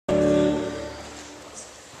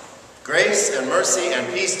Grace and mercy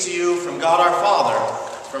and peace to you from God our Father,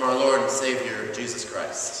 from our Lord and Savior, Jesus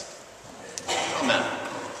Christ. Amen.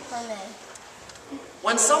 Amen.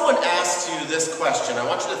 When someone asks you this question, I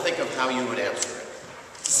want you to think of how you would answer it.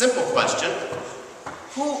 It's a simple question.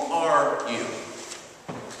 Who are you?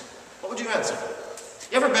 What would you answer?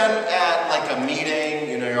 You ever been at like a meeting,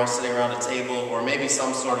 you're all sitting around a table, or maybe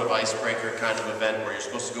some sort of icebreaker kind of event where you're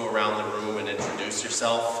supposed to go around the room and introduce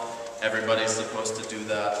yourself? Everybody's supposed to do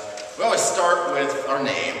that. We always start with our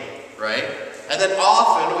name, right? And then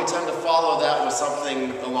often we tend to follow that with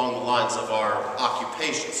something along the lines of our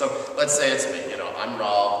occupation. So let's say it's me, I'm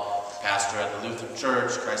Rob, pastor at the Lutheran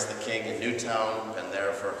Church, Christ the King in Newtown, been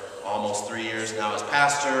there for almost 3 years now as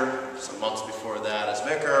pastor, some months before that as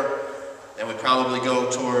vicar. And we probably go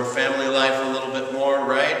toward family life a little bit more,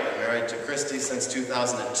 right? I'm married to Christy since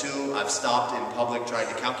 2002. I've stopped in public trying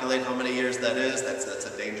to calculate how many years that is. That's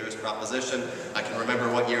a dangerous proposition. I can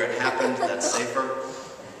remember what year it happened. That's safer.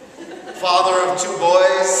 Father of 2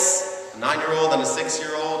 boys, a 9-year-old and a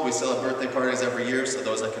 6-year-old. We still have birthday parties every year, so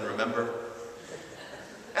those I can remember.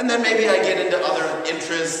 And then maybe I get into other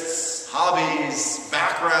interests, hobbies,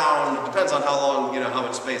 background. It depends on how long, how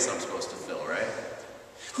much space I'm supposed to fill, right?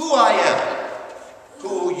 Who I am,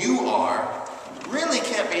 who you are, really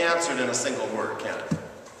can't be answered in a single word, can it?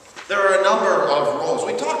 There are a number of roles.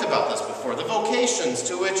 We talked about this before. The vocations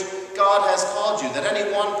to which God has called you, that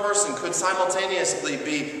any one person could simultaneously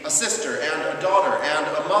be a sister and a daughter and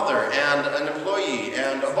a mother and an employee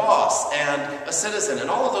and a boss and a citizen, and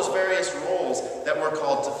all of those various roles that we're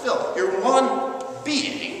called to fill. You're one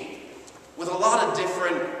being with a lot of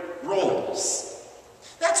different roles.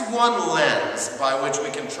 That's one lens by which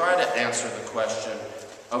we can try to answer the question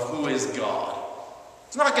of who is God.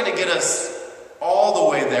 It's not going to get us all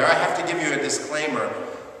the way there. I have to give you a disclaimer.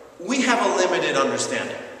 We have a limited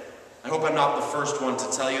understanding. I hope I'm not the first one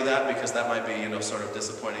to tell you that, because that might be, sort of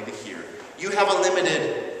disappointing to hear. You have a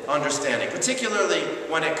limited understanding, particularly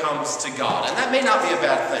when it comes to God. And that may not be a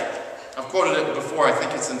bad thing. I've quoted it before. I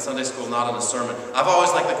think it's in Sunday school, not in a sermon. I've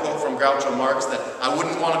always liked the quote from Groucho Marx that I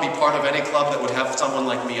wouldn't want to be part of any club that would have someone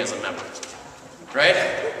like me as a member. Right?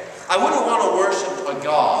 I wouldn't want to worship a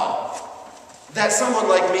God that someone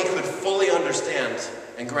like me could fully understand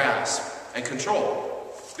and grasp and control.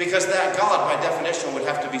 Because that God, by definition, would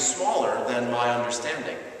have to be smaller than my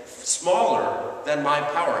understanding. Smaller than my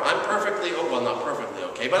power. I'm not perfectly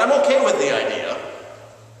okay, but I'm okay with the idea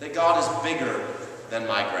that God is bigger than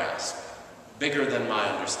my grasp, bigger than my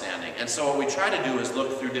understanding. And so what we try to do is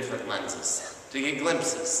look through different lenses to get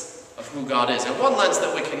glimpses of who God is. And one lens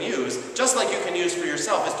that we can use, just like you can use for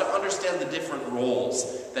yourself, is to understand the different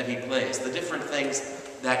roles that he plays, the different things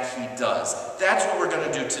that he does. That's what we're going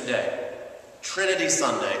to do today. Trinity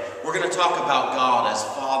Sunday. We're going to talk about God as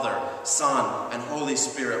Father, Son, and Holy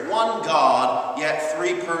Spirit. One God, yet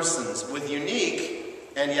 3 persons with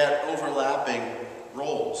unique and yet overlapping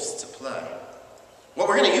roles to play. What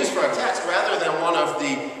we're going to use for our text, rather than one of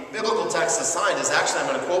the biblical texts assigned, is actually, I'm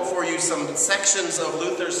going to quote for you some sections of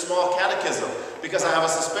Luther's Small Catechism, because I have a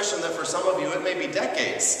suspicion that for some of you it may be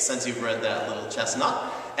decades since you've read that little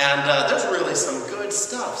chestnut. And there's really some good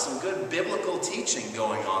stuff, some good biblical teaching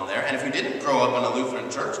going on there. And if you didn't grow up in a Lutheran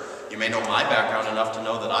church, you may know my background enough to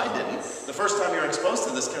know that I didn't. The first time you're exposed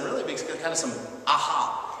to this can really be kind of some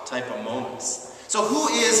aha type of moments. So who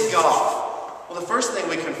is God? Well, the first thing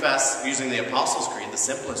we confess, using the Apostles' Creed, the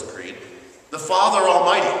simplest creed, the Father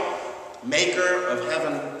Almighty, maker of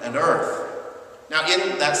heaven and earth. Now,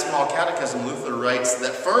 in that Small Catechism, Luther writes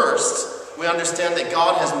that first, we understand that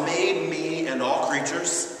God has made me and all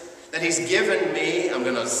creatures, that he's given me, I'm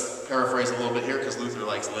going to paraphrase a little bit here because Luther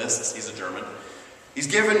likes lists, he's a German. He's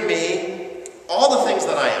given me all the things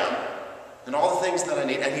that I am and all the things that I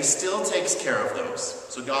need, and he still takes care of those.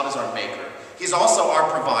 So God is our maker. He's also our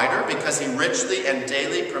provider because he richly and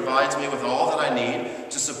daily provides me with all that I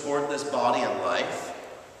need to support this body and life.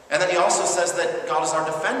 And then he also says that God is our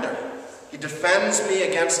defender. He defends me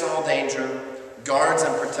against all danger, guards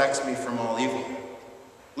and protects me from all evil.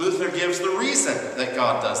 Luther gives the reason that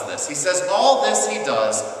God does this. He says all this he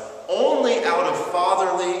does only out of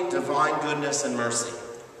fatherly divine goodness and mercy,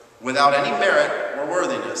 without any merit or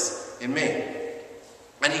worthiness in me.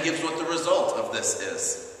 And he gives what the result of this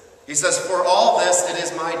is. He says, for all this it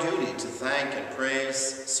is my duty to thank and praise,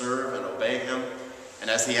 serve and obey him. And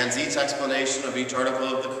as he ends each explanation of each article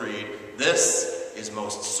of the creed, this is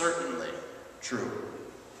most certainly true.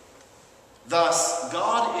 Thus,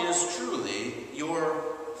 God is truly your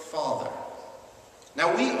Father.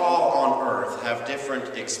 Now, we all on earth have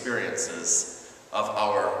different experiences of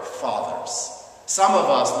our fathers. Some of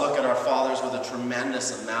us look at our fathers with a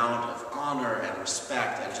tremendous amount of honor and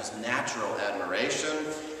respect and just natural admiration.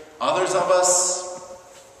 Others of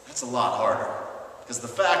us, that's a lot harder. Because the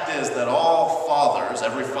fact is that all fathers,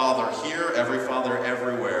 every father here, every father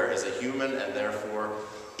everywhere, is a human and therefore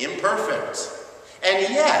imperfect. And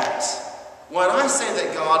yet, when I say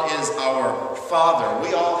that God is our Father,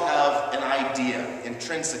 we all have an idea,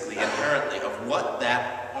 intrinsically, inherently, of what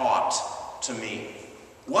that ought to mean.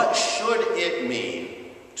 What should it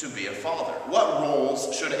mean to be a father? What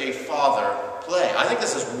roles should a father play? I think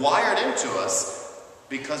this is wired into us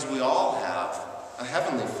because we all have a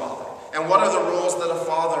heavenly Father. And what are the roles that a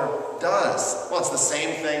father does? Well, it's the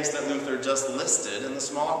same things that Luther just listed in the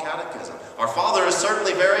Small Catechism. Our Father is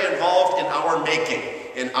certainly very involved in our making,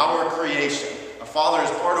 in our creation. A father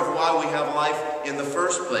is part of why we have life in the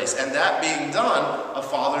first place. And that being done, a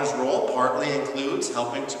father's role partly includes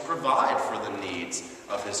helping to provide for the needs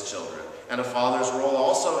of his children. And a father's role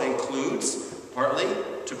also includes partly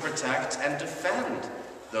to protect and defend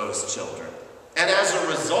those children. And as a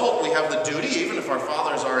result, we have the duty, even if our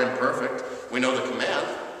fathers are imperfect, we know the command,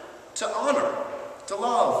 to honor, to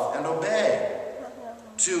love, and obey.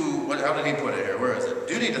 How did he put it here? Where is it?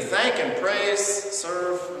 Duty to thank and praise,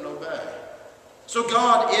 serve, and obey. So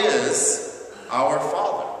God is our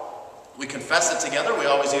Father. We confess it together. We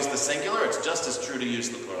always use the singular. It's just as true to use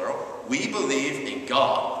the plural. We believe in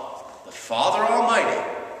God, the Father Almighty,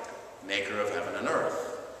 maker of heaven and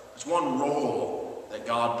earth. There's one role that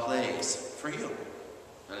God plays for you.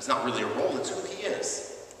 And it's not really a role, it's who he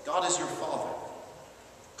is. God is your Father.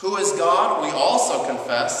 Who is God? We also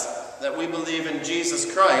confess that we believe in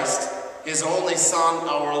Jesus Christ, his only Son,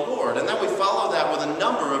 our Lord. And then we follow that with a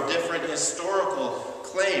number of different historical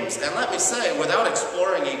claims. And let me say, without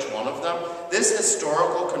exploring each one of them, this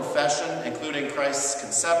historical confession, including Christ's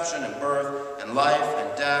conception and birth and life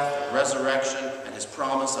and death and resurrection and his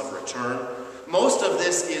promise of return, most of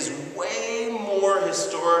this is way more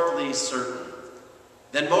historically certain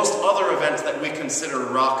than most other events that we consider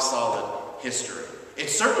rock-solid history.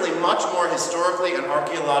 It's certainly much more historically and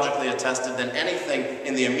archaeologically attested than anything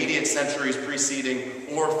in the immediate centuries preceding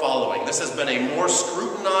or following. This has been a more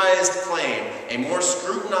scrutinized claim, a more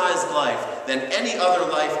scrutinized life than any other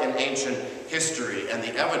life in ancient history, and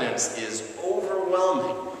the evidence is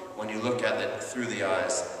overwhelming when you look at it through the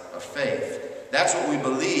eyes of faith. That's what we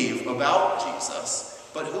believe about Jesus.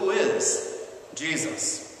 But who is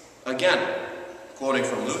Jesus? Again, quoting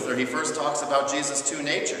from Luther, he first talks about Jesus' two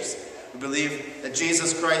natures. We believe that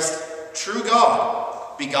Jesus Christ, true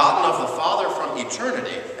God, begotten of the Father from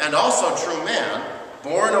eternity, and also true man,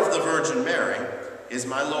 born of the Virgin Mary, is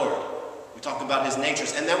my Lord. We talk about his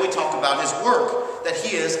natures, and then we talk about his work, that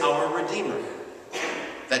he is our Redeemer.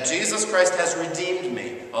 That Jesus Christ has redeemed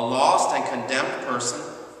me, a lost and condemned person,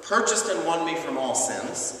 purchased and won me from all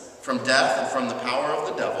sins, from death and from the power of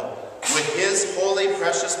the devil, with his holy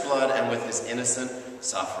precious blood and with his innocent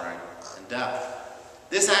suffering and death.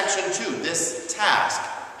 This action too, this task,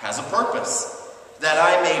 has a purpose, that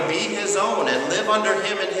I may be his own and live under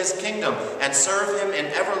him in his kingdom and serve him in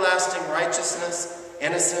everlasting righteousness,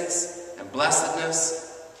 innocence, and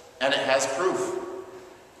blessedness. And it has proof.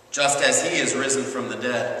 Just as he is risen from the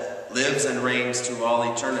dead, lives and reigns to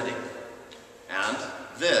all eternity. And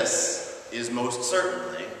this is most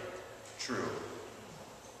certainly true.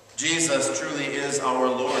 Jesus truly is our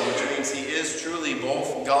Lord, which means he is truly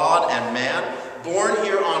both God and man, born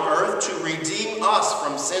here on earth to redeem us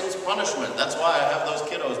from sin's punishment. That's why I have those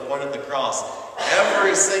kiddos point at the cross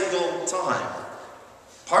every single time.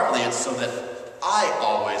 Partly it's so that I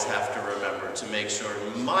always have to remember to make sure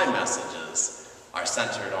my messages are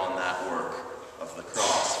centered on that work of the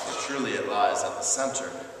cross, for truly it lies at the center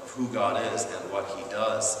of who God is and what he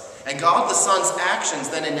does. And God the Son's actions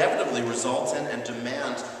then inevitably result in and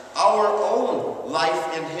demand our own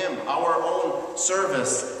life in him, our own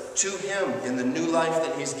service to him in the new life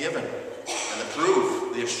that he's given. And the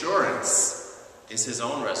proof, the assurance, is his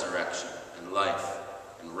own resurrection and life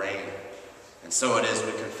and reign. And so it is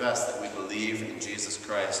we confess that we believe in Jesus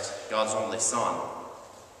Christ, God's only Son,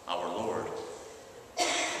 our Lord.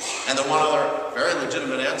 And the one other very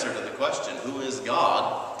legitimate answer to the question, who is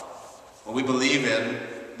God? Well, we believe in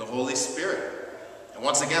the Holy Spirit. And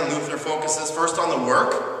once again, Luther focuses first on the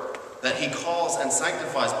work that he calls and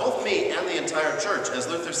sanctifies both me and the entire church. As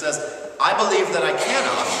Luther says, I believe that I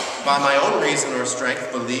cannot, by my own reason or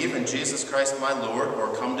strength, believe in Jesus Christ my Lord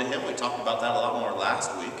or come to him. We talked about that a lot more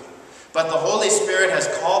last week. But the Holy Spirit has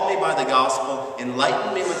called me by the gospel,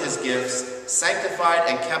 enlightened me with his gifts, sanctified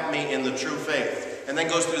and kept me in the true faith. And then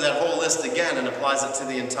goes through that whole list again and applies it to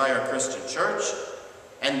the entire Christian church.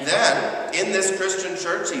 And then, in this Christian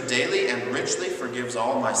church, he daily and richly forgives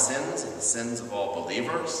all my sins and the sins of all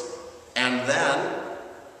believers. And then,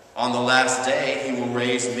 on the last day, he will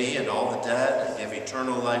raise me and all the dead and give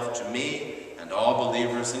eternal life to me and all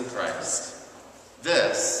believers in Christ.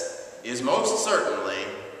 This is most certainly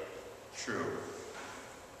true.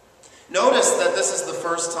 Notice that this is the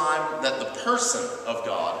first time that the person of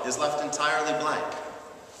God is left entirely blank.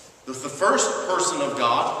 The first person of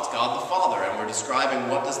God is God the Father, and we're describing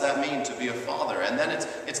what does that mean to be a father. And then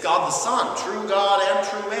it's God the Son, true God and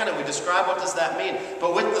true man, and we describe what does that mean.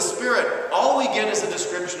 But with the Spirit, all we get is a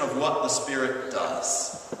description of what the Spirit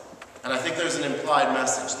does. And I think there's an implied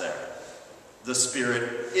message there. The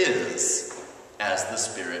Spirit is as the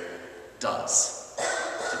Spirit does.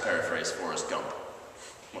 To paraphrase Forrest Gump,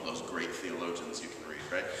 one of those great theologians you can read,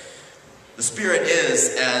 right? The Spirit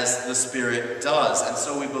is as the Spirit does, and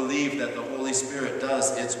so we believe that the Holy Spirit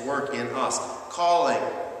does its work in us, calling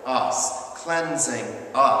us, cleansing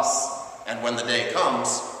us, and when the day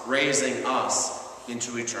comes, raising us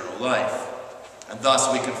into eternal life. And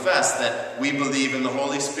thus we confess that we believe in the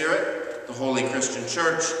Holy Spirit, the Holy Christian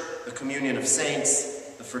Church, the communion of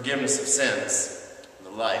saints, the forgiveness of sins, and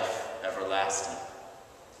the life everlasting.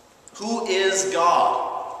 Who is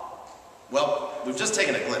God? Well, we've just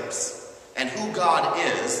taken a glimpse. And who God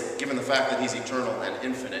is, given the fact that he's eternal and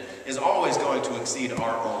infinite, is always going to exceed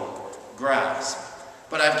our own grasp.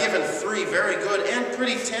 But I've given three very good and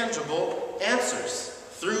pretty tangible answers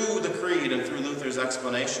through the Creed and through Luther's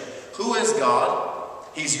explanation. Who is God?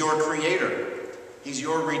 He's your creator. He's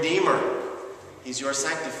your redeemer. He's your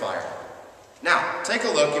sanctifier. Now, take a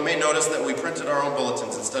look. You may notice that we printed our own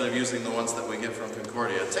bulletins instead of using the ones that we get from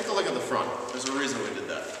Concordia. Take a look at the front. There's a reason we did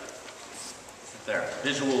that. There,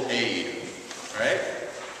 visual aid, right?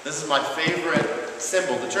 This is my favorite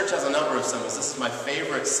symbol. The church has a number of symbols. This is my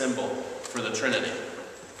favorite symbol for the Trinity.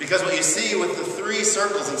 Because what you see with the three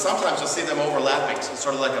circles, and sometimes you'll see them overlapping, so it's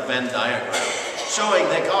sort of like a Venn diagram, showing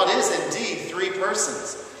that God is indeed three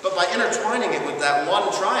persons. But by intertwining it with that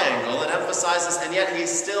one triangle, it emphasizes, and yet he's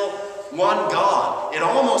still one God. It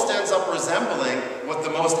almost ends up resembling what the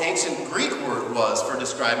most ancient Greek word was for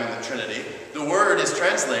describing the Trinity. The word is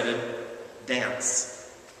translated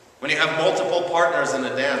dance. When you have multiple partners in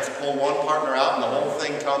a dance, pull one partner out and the whole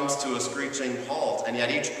thing comes to a screeching halt. And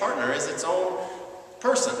yet each partner is its own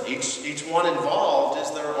person. Each one involved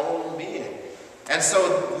is their own being. And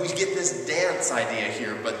so we get this dance idea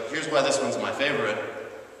here, but here's why this one's my favorite.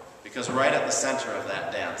 Because right at the center of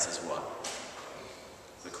that dance is what?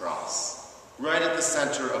 The cross. Right at the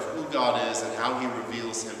center of who God is and how he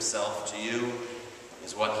reveals himself to you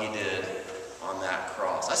is what he did on that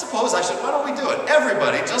cross. I suppose why don't we do it?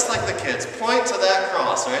 Everybody, just like the kids, point to that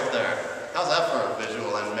cross right there. How's that for a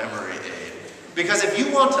visual and memory aid? Because if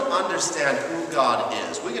you want to understand who God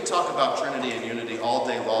is, we could talk about Trinity and unity all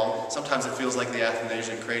day long. Sometimes it feels like the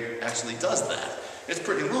Athanasian Creed actually does that. It's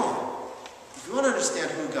pretty long. If you want to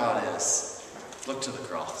understand who God is, look to the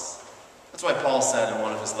cross. That's why Paul said in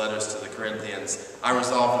one of his letters to the Corinthians, I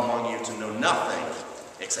resolved among you to know nothing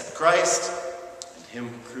except Christ and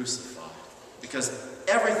him crucified. Because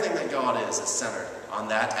everything that God is centered on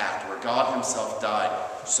that act where God himself died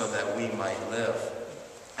so that we might live.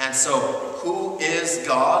 And so, who is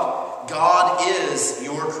God? God is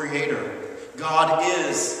your creator. God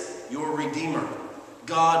is your redeemer.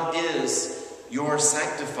 God is your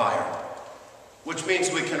sanctifier. Which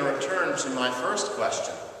means we can return to my first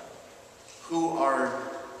question. Who are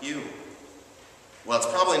you? Well,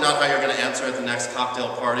 it's probably not how you're going to answer at the next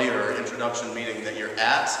cocktail party or introduction meeting that you're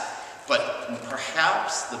at. But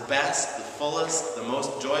perhaps the best, the fullest, the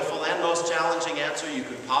most joyful, and most challenging answer you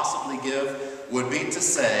could possibly give would be to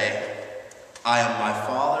say, I am my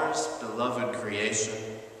Father's beloved creation.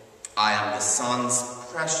 I am the Son's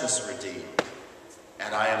precious redeemed.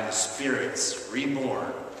 And I am the Spirit's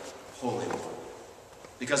reborn Holy One.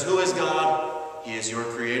 Because who is God? He is your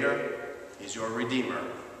creator, he's your redeemer,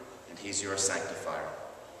 and he's your sanctifier.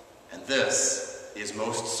 And this is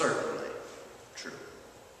most certainly true.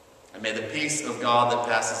 And may the peace of God that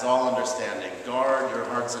passes all understanding guard your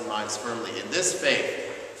hearts and minds firmly in this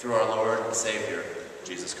faith through our Lord and Savior,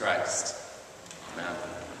 Jesus Christ. Amen.